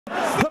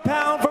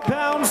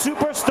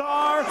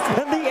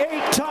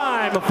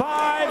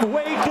two-time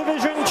 5-weight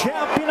division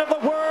champion of the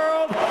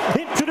world,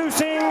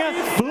 introducing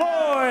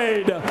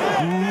Floyd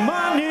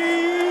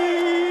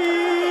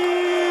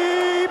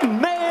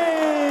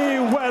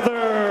Mayweather.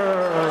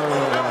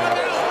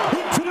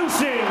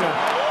 Introducing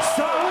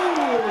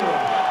Saul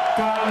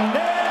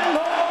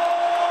Canelo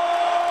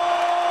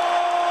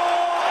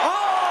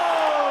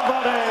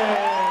Alvarez.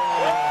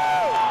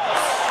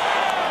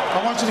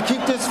 I want you to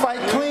keep this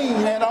fight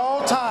clean at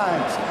all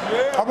times.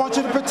 I want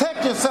you to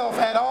protect yourself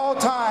at all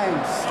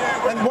times.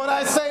 And what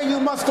I say, you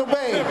must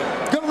obey.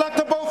 Good luck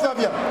to both of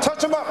you.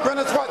 Touch them up,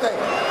 Brennan Swate.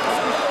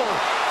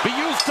 Be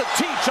used to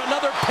teach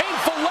another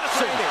painful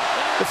lesson.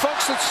 The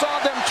folks that saw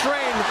them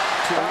train,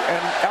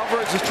 and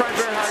Alvarez is trying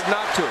very hard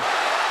not to.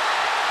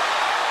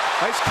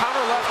 Nice counter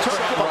left hook.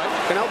 Right.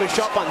 Canelo been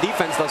sharp on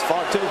defense thus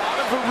far, too.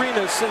 Out of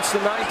arenas since the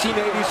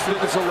 1980s feel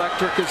as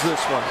electric as this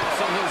one.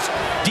 His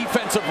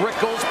defensive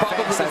wrinkles probably.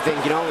 I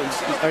think, you know,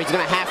 or he's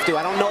going to have to.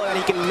 I don't know that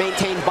he can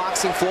maintain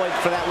boxing Floyd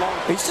for that long.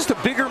 He's just a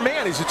bigger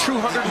man. He's a true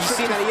 150. You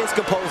see that he is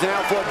composed, and now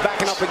Floyd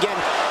backing up again.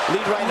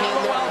 Lead right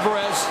hand there.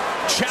 Alvarez,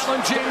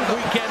 challenging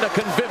weekend, a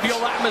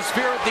convivial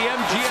atmosphere at the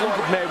MGM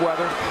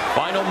Mayweather.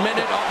 Final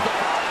minute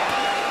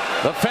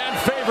of the fan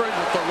favorite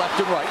with the left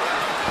and right.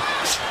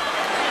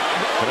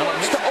 He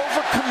wants to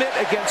overcommit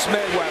against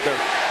Mayweather.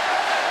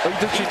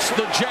 It's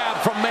the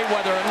jab from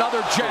Mayweather, another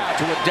jab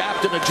to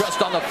adapt and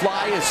adjust on the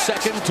fly is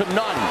second to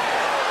none.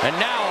 And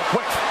now a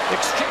quick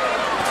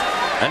exchange.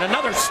 And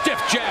another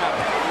stiff jab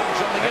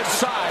on the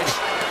inside.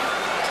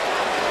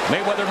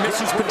 Mayweather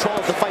misses control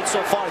of the fight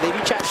so far. They've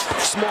each had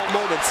small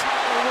moments.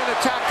 In a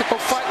tactical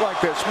fight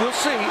like this, we'll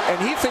see. And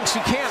he thinks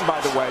he can,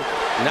 by the way.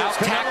 Now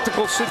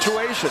tactical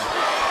situation.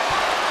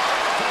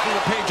 Taking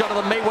a page out of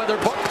the Mayweather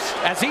book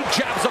as he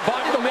jabs a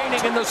body,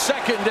 remaining in the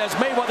second as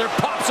Mayweather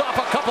pops off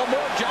a couple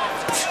more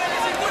jabs.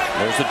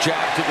 There's a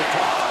jab to the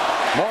top.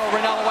 More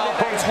Canelo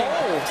Alvarez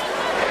hole.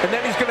 And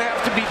then he's going to have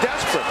to be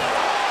desperate.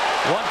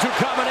 1-2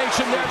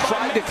 combination there.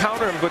 Tried to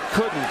counter him, but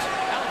couldn't.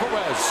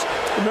 Alvarez.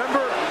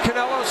 Remember,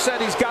 Canelo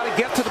said he's got to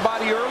get to the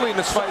body early in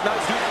this fight.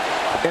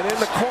 And in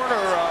the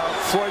corner,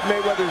 Floyd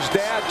Mayweather's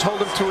dad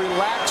told him to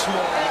relax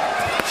more.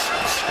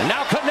 And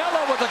now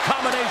Canelo with a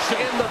combination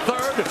in the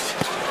third.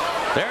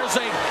 There's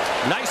a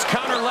nice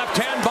counter left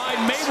hand by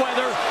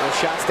Mayweather. Those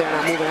shots there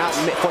now moving out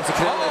and forcing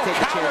Canelo to take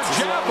a chance.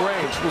 Jab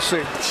range. We'll see.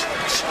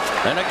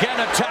 And again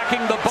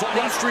attacking the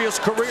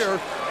illustrious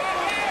career.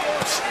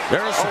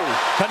 There's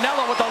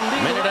Canelo with a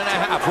minute and a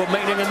half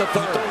remaining in the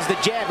third. He throws the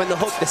jab and the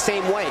hook the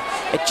same way.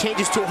 It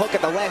changes to a hook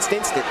at the last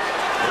instant.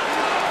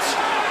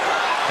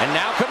 And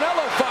now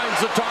Canelo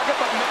finds the target,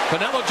 but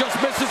Canelo just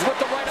misses with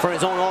the right. For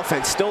his own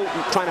offense, still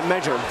trying to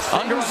measure him.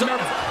 Under center,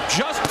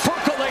 just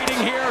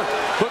percolating here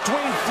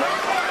between.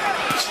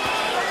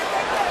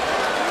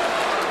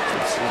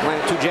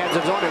 Landed two jabs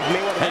of his own, and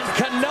Mayweather. And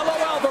Canelo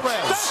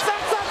Alvarez.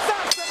 Stop,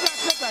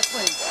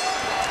 please.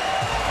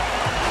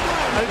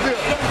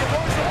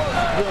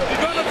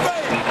 You're gonna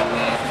fight.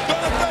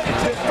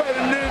 Just fight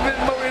a little bit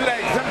more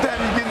relaxed.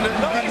 Sometimes you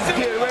get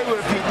carried away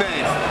with a few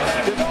things.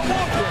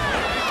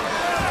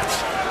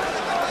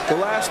 The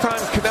last time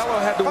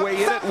Canelo had to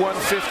weigh in at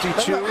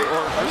 152,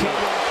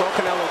 or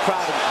Canelo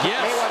crowded.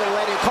 Yes. Mayweather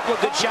landed a couple of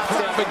good shots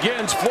there.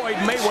 Begins Floyd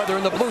Mayweather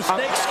in the blue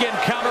snakeskin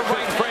counter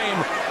right frame.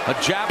 A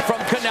jab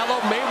from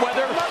Canelo.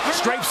 Mayweather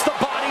scrapes the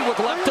body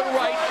with left and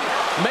right.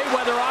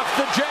 Mayweather off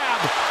the jab.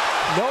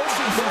 No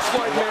from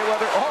Floyd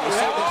Mayweather.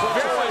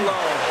 Very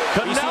low.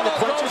 Canelo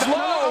goes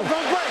low.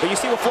 But you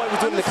see what Floyd was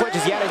doing in the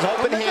clinches. He had his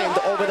open hand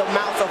over the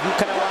mouth of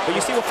Canelo. But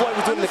you see what Floyd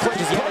was doing in the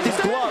clinches. He had his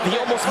glove. He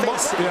almost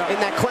missed in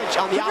that clinch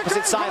on the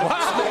opposite side. Wow.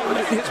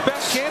 His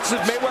best chance is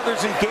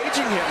Mayweather's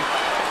engaging him.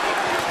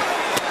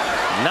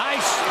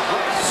 Nice.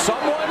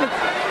 Someone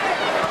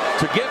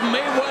to give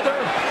Mayweather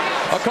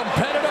a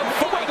competitive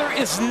fighter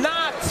is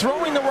not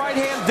throwing the right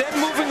hand, then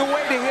moving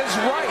away to his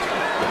right.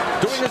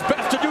 Doing his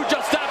best to do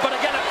just that, but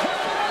again,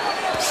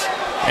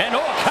 and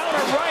a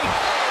counter right.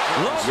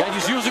 Yeah,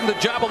 he's using the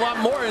jab a lot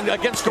more, and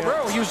against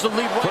Guerrero, he used the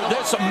lead right. For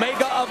this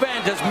mega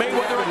event as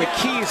Mayweather in the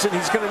keys, and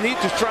he's going to need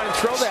to try and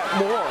throw that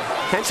more.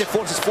 Hence, it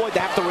forces Floyd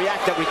to have to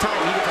react every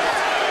time.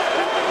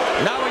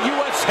 Now a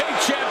USA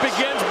champ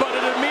begins, but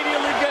it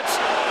immediately gets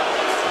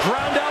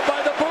drowned out by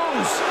the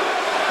boos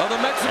of the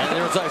Mexican. And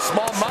there's a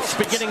small mouse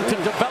beginning to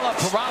develop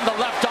around the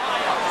left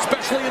eye,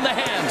 especially in the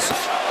hands.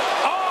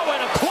 Oh,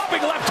 and a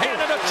clubbing left hand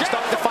and a jab.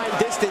 Starting to find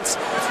distance.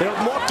 They're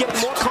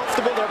getting more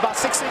comfortable. They're about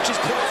 6 inches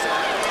closer.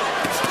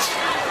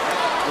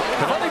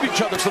 They leave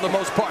each other for the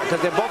most part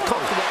because they're both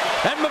comfortable.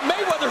 And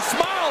Mayweather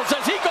smiles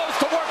as he goes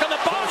to work on the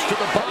body. To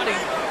the body.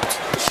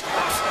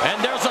 And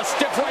there's a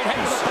stiff right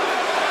hand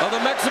of the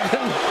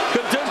Mexican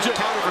contingent.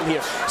 Counter from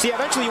here. See,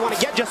 eventually you want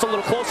to get just a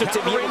little closer to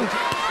the ring.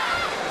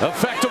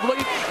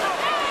 Effectively.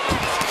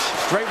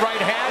 Straight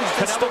right hand.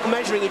 They're still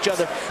measuring each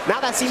other. Now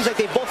that seems like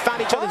they both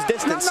found each other's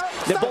distance.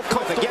 They're both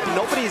comfortable. Again,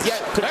 nobody's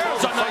yet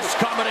controlled. There's a nice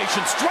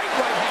combination. Straight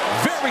right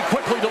hand. Very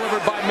quickly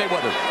delivered by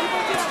Mayweather.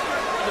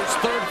 His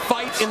third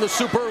fight in the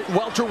Super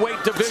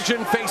Welterweight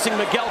division, facing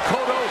Miguel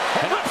Cotto.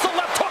 And that's the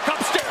left hook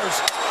upstairs.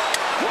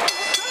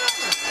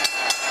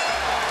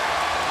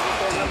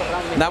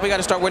 Now we got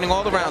to start winning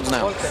all the rounds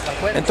now.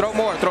 And throw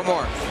more, throw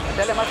more.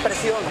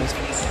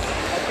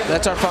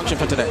 That's our function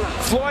for today.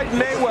 Floyd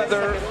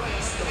Mayweather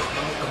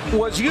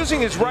was using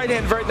his right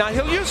hand very. Now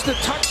he'll use the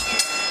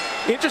touch.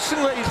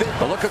 Interestingly,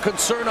 a look of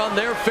concern on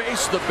their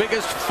face. The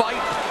biggest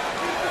fight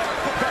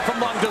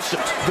from long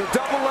distance. The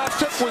double left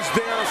hook was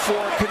there for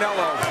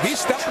Canelo.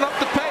 He's stepping up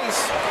the pace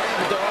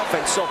with their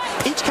offense. So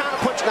each counter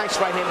punch, nice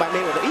right hand by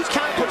Mayweather. Each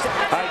counter punch.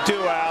 I do,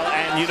 Al.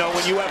 And you know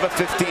when you have a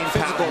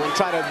 15-pound and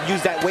try to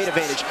use that weight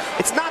advantage,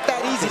 it's not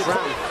that easy to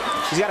round.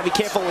 He's got to be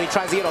careful when he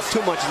tries to get off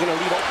too much. He's going to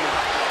leave open.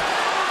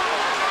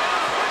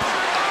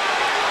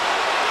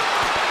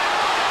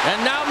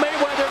 And now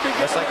Mayweather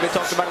begins. Just like we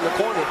talked about in the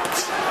corner.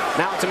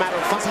 Now it's a matter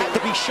of fun. It's had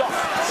to be sharp.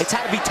 It's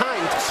had to be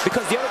timed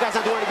because the other guy's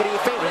not doing anybody a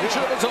favor.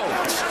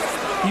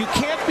 You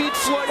can't beat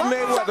Floyd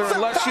Mayweather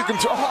unless you can.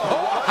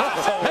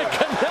 And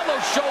Canelo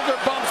shoulder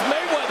bumps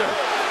Mayweather.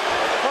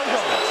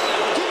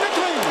 Keep it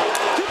clean.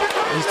 Keep it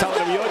clean. He's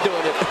telling him you're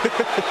doing it.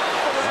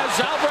 As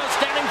Alvarez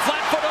standing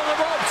flat foot on the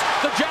ropes.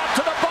 The jab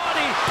to the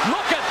body.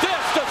 Look at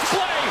this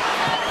display.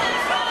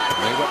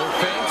 Mayweather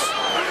feints.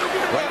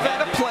 They've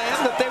had a plan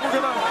that they were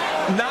going to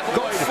not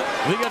go for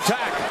the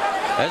attack.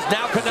 As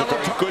now Canelo.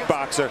 Good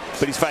boxer,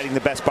 but he's fighting the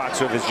best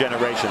boxer of his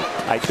generation.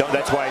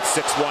 That's why it's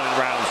 6-1 in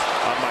rounds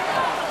on my.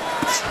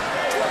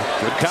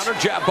 Good counter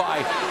jab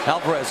by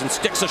Alvarez and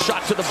sticks a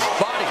shot to the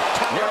body.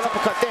 Near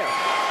uppercut there.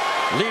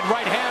 Lead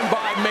right hand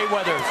by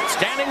Mayweather.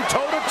 Standing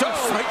toe-to-toe.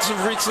 Fights of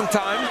recent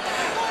time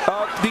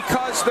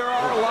because there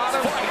are a lot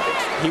of.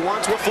 He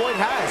wants what Floyd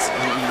has.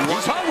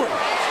 He's hungry.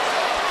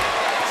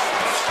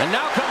 And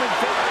now coming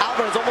forward.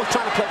 Alvarez almost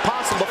trying to play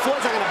possum, but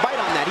Floyd's not going to bite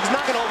on that. He's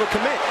not going to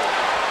overcommit.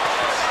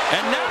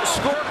 And now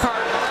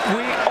scorecard.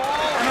 We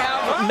all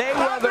have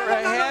Mayweather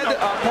ahead.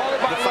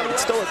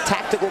 It's still a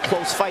tactical,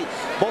 close fight.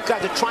 Both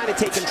guys are trying to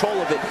take control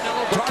of it.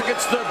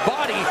 Targets the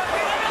body.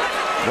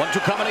 1-2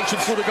 combination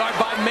through the guard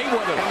by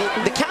Mayweather.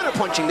 And the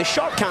counter-punching, the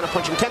sharp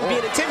counter-punching can be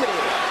an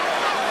intimidator.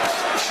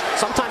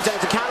 Sometimes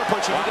as a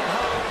counter-punching, you get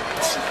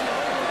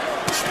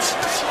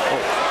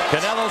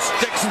Canelo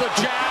sticks the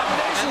jab.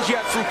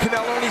 Yet from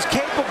Canelo, and he's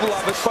capable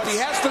of it, but he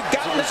has to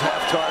get his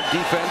half-guard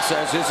defense,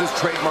 as is his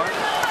trademark.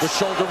 The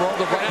shoulder roll,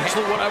 the right.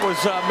 Actually, what I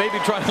was maybe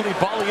trying to lead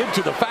Bali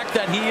into, the fact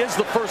that he is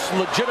the first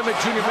legitimate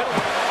junior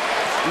middleweight.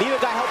 Neither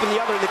guy helping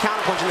the other in the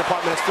counter-punching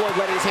department as Floyd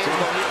letting his hands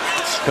go.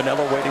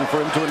 Canelo waiting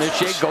for him to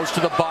initiate, goes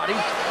to the body,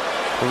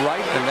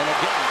 right, and then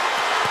again.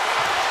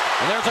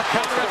 And there's a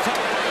counter-attack.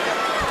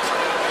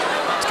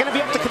 It's going to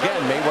be up to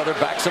Canelo. Again, Mayweather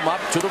backs him up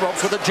to the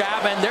ropes with a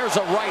jab, and there's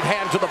a right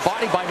hand to the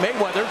body by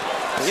Mayweather.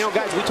 You know,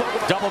 guys, we talk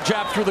about double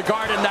jab through the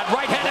guard, and that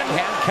right hand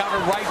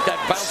counter right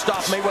that bounced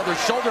off Mayweather's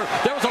shoulder.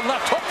 There was a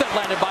left hook that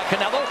landed by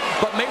Canelo,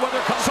 but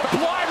Mayweather comes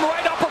sublime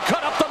right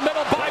uppercut up the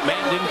middle by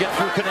Mayweather. Didn't get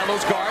through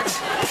Canelo's guard.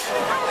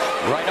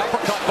 Right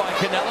uppercut by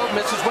Canelo,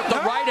 misses with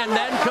the right, and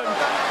then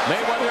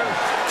Mayweather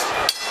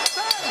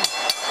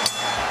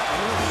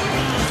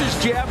his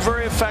jab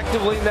very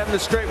effectively, and then the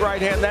straight right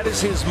hand. That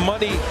is his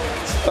money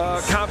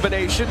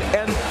combination.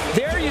 And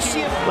there you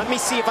see him. Let me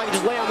see if I can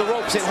just lay on the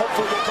ropes and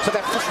hopefully so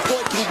that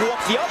Floyd can walk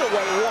the other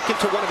way and walk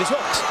into one of his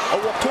hooks or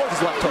walk towards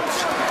his left hook.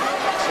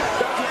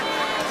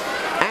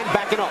 And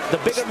backing up. The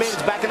bigger man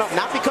is backing up,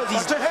 not because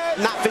he's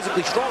not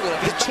physically strong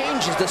enough. The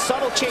changes, the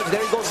subtle change.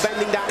 There he goes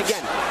bending down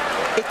again.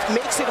 It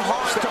makes it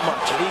hard to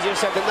much. Easier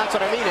said than that's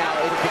what I mean now.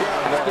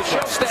 The show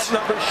stat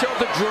numbers show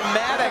the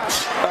dramatic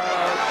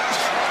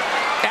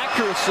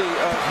accuracy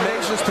of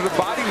measures to the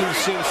body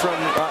we've seen from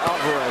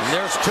Alvarez.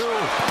 There's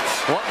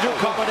 1-2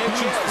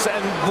 combinations.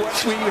 And what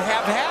we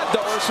have had,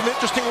 though, are some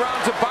interesting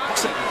rounds of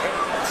boxing.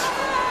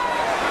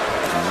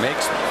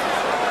 Makes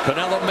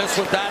Canelo miss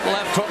with that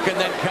left hook and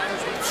then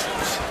counters.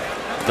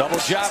 Double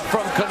jab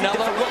from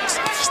Canelo.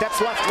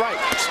 Steps left,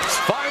 right.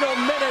 Final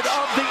minute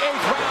of the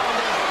 8th round.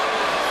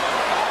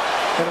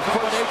 And a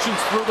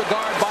combinations through the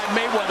guard by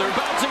Mayweather.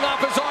 Bouncing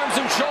off his arms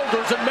and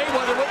shoulders, and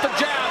Mayweather with the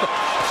jab.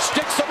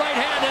 Sticks the right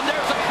hand, and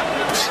there's a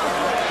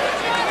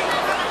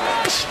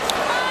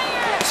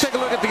take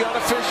a look at the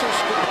unofficial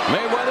score.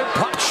 Mayweather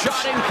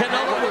pot-shotting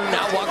Canelo, who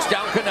now walks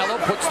down Canelo,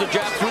 puts the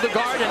jab through the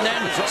guard, and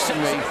then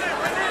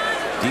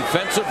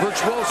defensive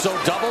virtuoso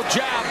double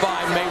jab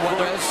by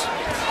Mayweather.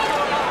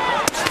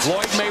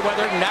 Floyd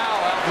Mayweather now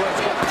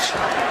Alvarez.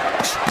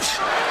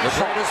 The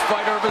greatest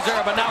fighter of his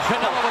era, but now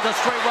Canelo with a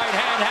straight right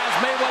hand has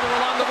Mayweather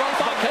along the ropes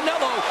by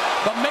Canelo,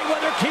 but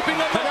Mayweather keeping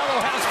him.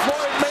 Canelo has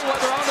Floyd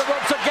Mayweather on the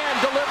ropes again,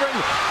 delivering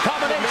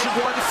combination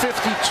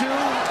 152.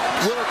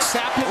 Will it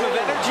sap him of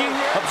energy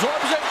here?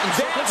 Absorbs it and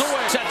circles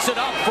away. Sets it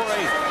up for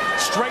a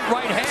straight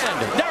right hand.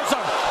 There's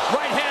a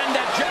right hand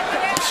that jab.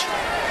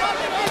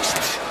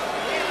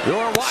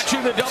 You're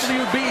watching the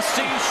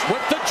WBC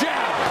with the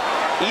jab.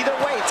 Either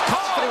way, it's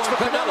confidence for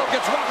Canelo.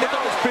 Gets rocked.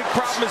 His big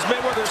problem is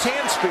Mayweather's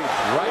hand speed.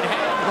 Right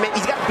hand. Man,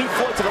 he's got to beat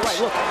Floyd to the right.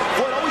 Look,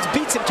 Floyd always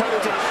beats him,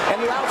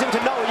 and allows him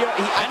to know.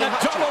 And a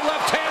double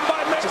left hand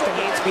by Mayweather. Just the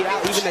hand speed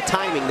out, even the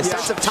timing, the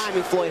sense of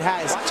timing Floyd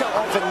has. Watch how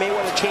often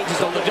Mayweather changes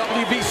on the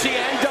WBC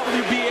and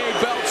WBA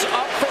belts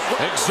up for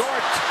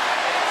exhort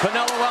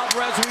Canelo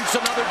Alvarez reached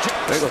another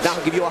jab. There you go. Now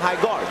he'll give you a high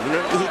guard. You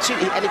know,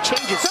 and it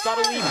changes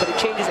subtly, but it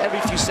changes every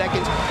few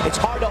seconds. It's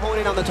hard to hone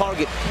in on the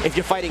target if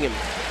you're fighting him.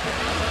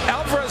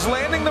 Alvarez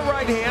landing the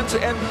right hands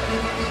and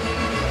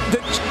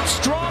the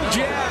strong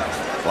jab.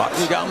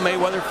 Locking down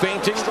Mayweather,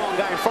 feinting. Strong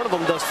guy in front of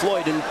him does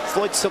Floyd, and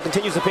Floyd still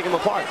continues to pick him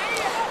apart.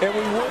 And we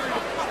were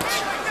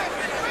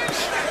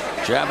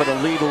jab at a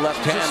lead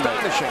left hand.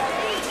 astonishing.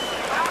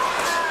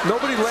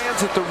 Nobody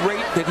lands at the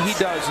rate that he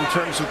does in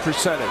terms of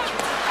percentage.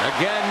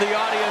 Again, the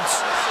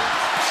audience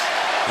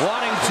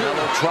wanting to,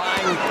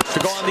 trying to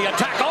go on the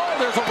attack. Oh,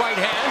 there's a right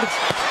hand.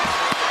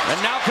 And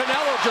now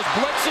Canelo just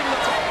blitzing the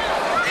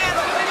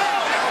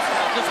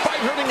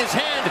despite hurting his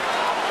hand,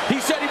 he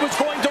said he was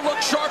going to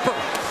look sharper.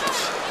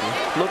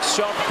 Looks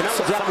sharp.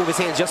 Canelo's got to move his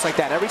hands just like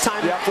that. Every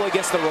time Floyd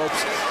gets the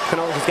ropes,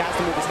 Canelo has got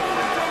to move his hands.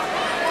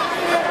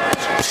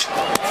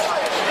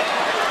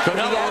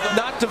 Canelo has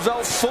not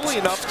developed fully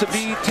enough to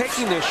be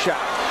taking this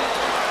shot.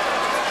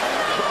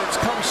 But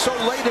it's come so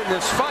late in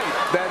this fight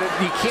that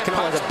he can't.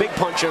 Canelo has a big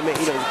puncher.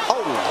 You know,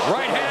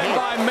 right hand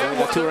by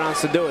Mayweather. Got 2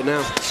 rounds to do it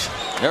now.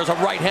 There's a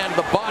right hand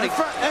to the body. In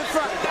front.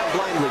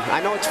 Blindly.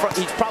 I know he's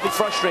probably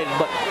frustrated,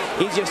 but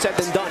easier said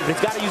than done. But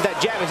he's got to use that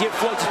jab. As here,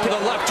 Floyd's to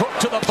the left hook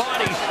to the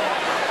body.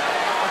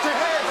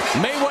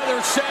 Mayweather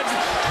said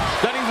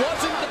that he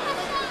wasn't.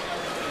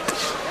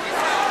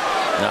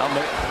 Now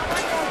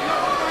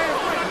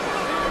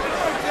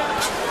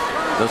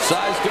the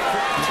size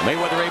difference.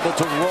 Mayweather able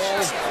to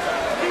roll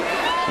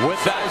with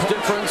that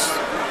difference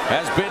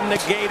has been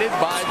negated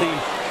by the.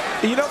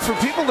 You know, for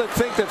people that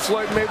think that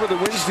Floyd Mayweather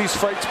wins these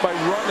fights by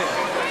running,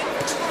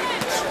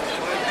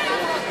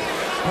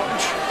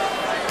 punch,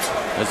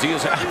 as he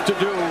is apt to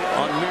do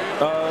on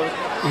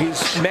he's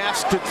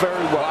masked it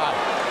very well. Wow.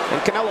 And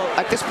Canelo,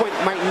 at this point,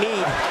 might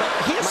need.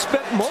 He has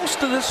spent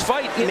most of this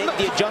fight in make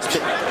the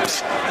adjustment.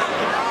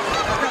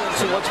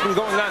 So what's been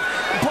going on?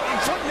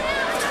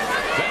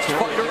 Best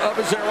fighter of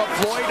his era,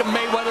 Floyd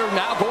Mayweather,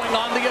 now going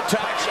on the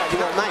attack.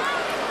 All night.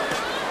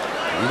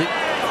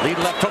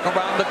 Lead left hook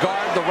around the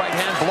guard, the right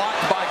hand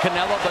blocked by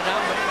Canelo, but now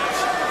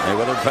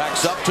Mayweather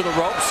backs up to the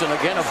ropes and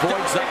again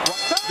avoids that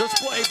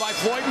display by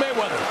Floyd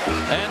Mayweather.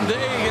 And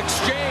they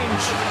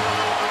exchange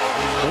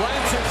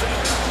glances.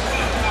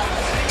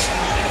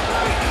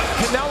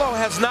 Canelo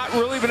has not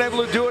really been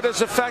able to do it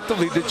as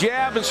effectively. The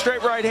jab and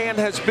straight right hand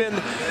has been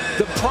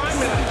the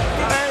primary.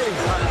 Hey,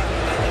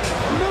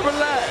 never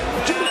lag.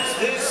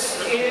 This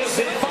is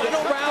the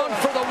final round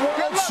for the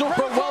World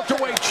Super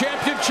Welterweight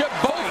Championship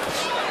bout.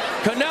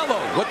 Canelo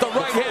with the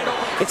right hand.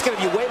 It's going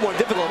to be way more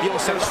difficult if you don't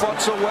sense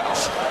fought so well.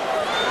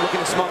 Looking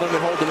to smother him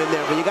and hold him in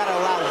there, but you got to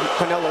allow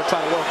Canelo to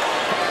try to work.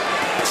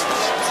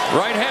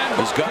 Right hand.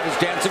 He's got his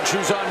dancing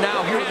shoes on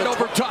now. Hand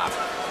over top.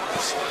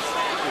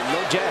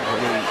 No jab. I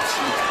mean,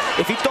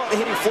 if he thought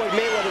hitting Floyd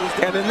Mayweather was...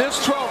 And in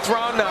this 12th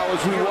round now, as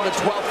we won the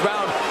 12th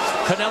round,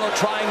 Canelo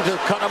trying to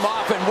cut him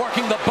off and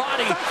working the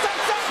body.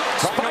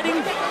 Fighting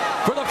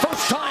for the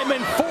first time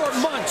in 4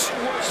 months.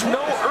 There's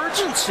no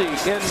urgency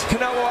in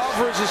Canelo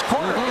Alvarez's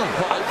corner.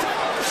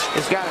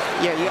 It's got,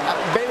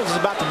 Bayless is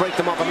about to break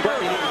them up.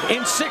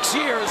 In 6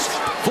 years,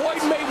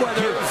 Floyd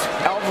Mayweather.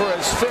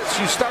 Alvarez fits.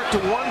 You start to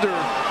wonder,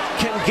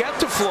 can get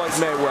to Floyd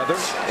Mayweather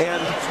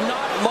and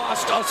not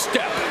lost a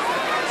step.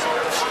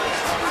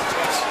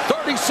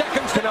 30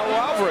 seconds. Canelo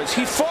Alvarez,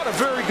 he fought a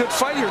very good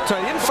fight here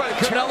tonight. He didn't fight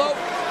Canelo.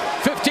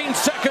 15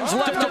 seconds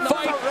left to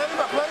fight.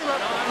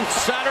 On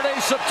Saturday,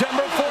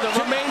 September 4th, there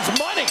remains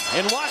money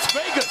in Las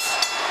Vegas.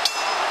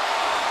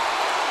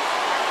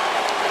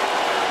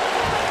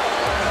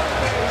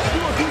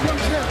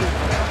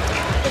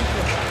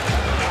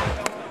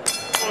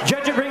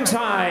 Judge at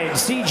ringside,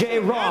 C.J.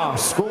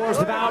 Ross scores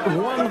the bout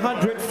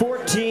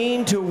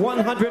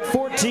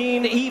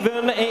 114-114,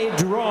 even a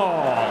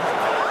draw.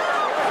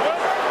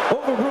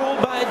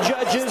 Overruled by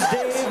judges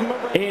Dave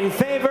Murray in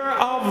favor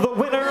of the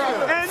winner,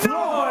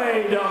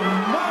 Floyd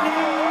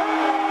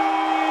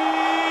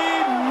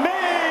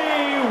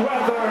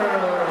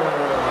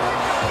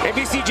Mayweather.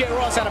 Maybe C.J.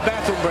 Ross had a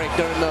bathroom break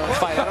during the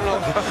fight.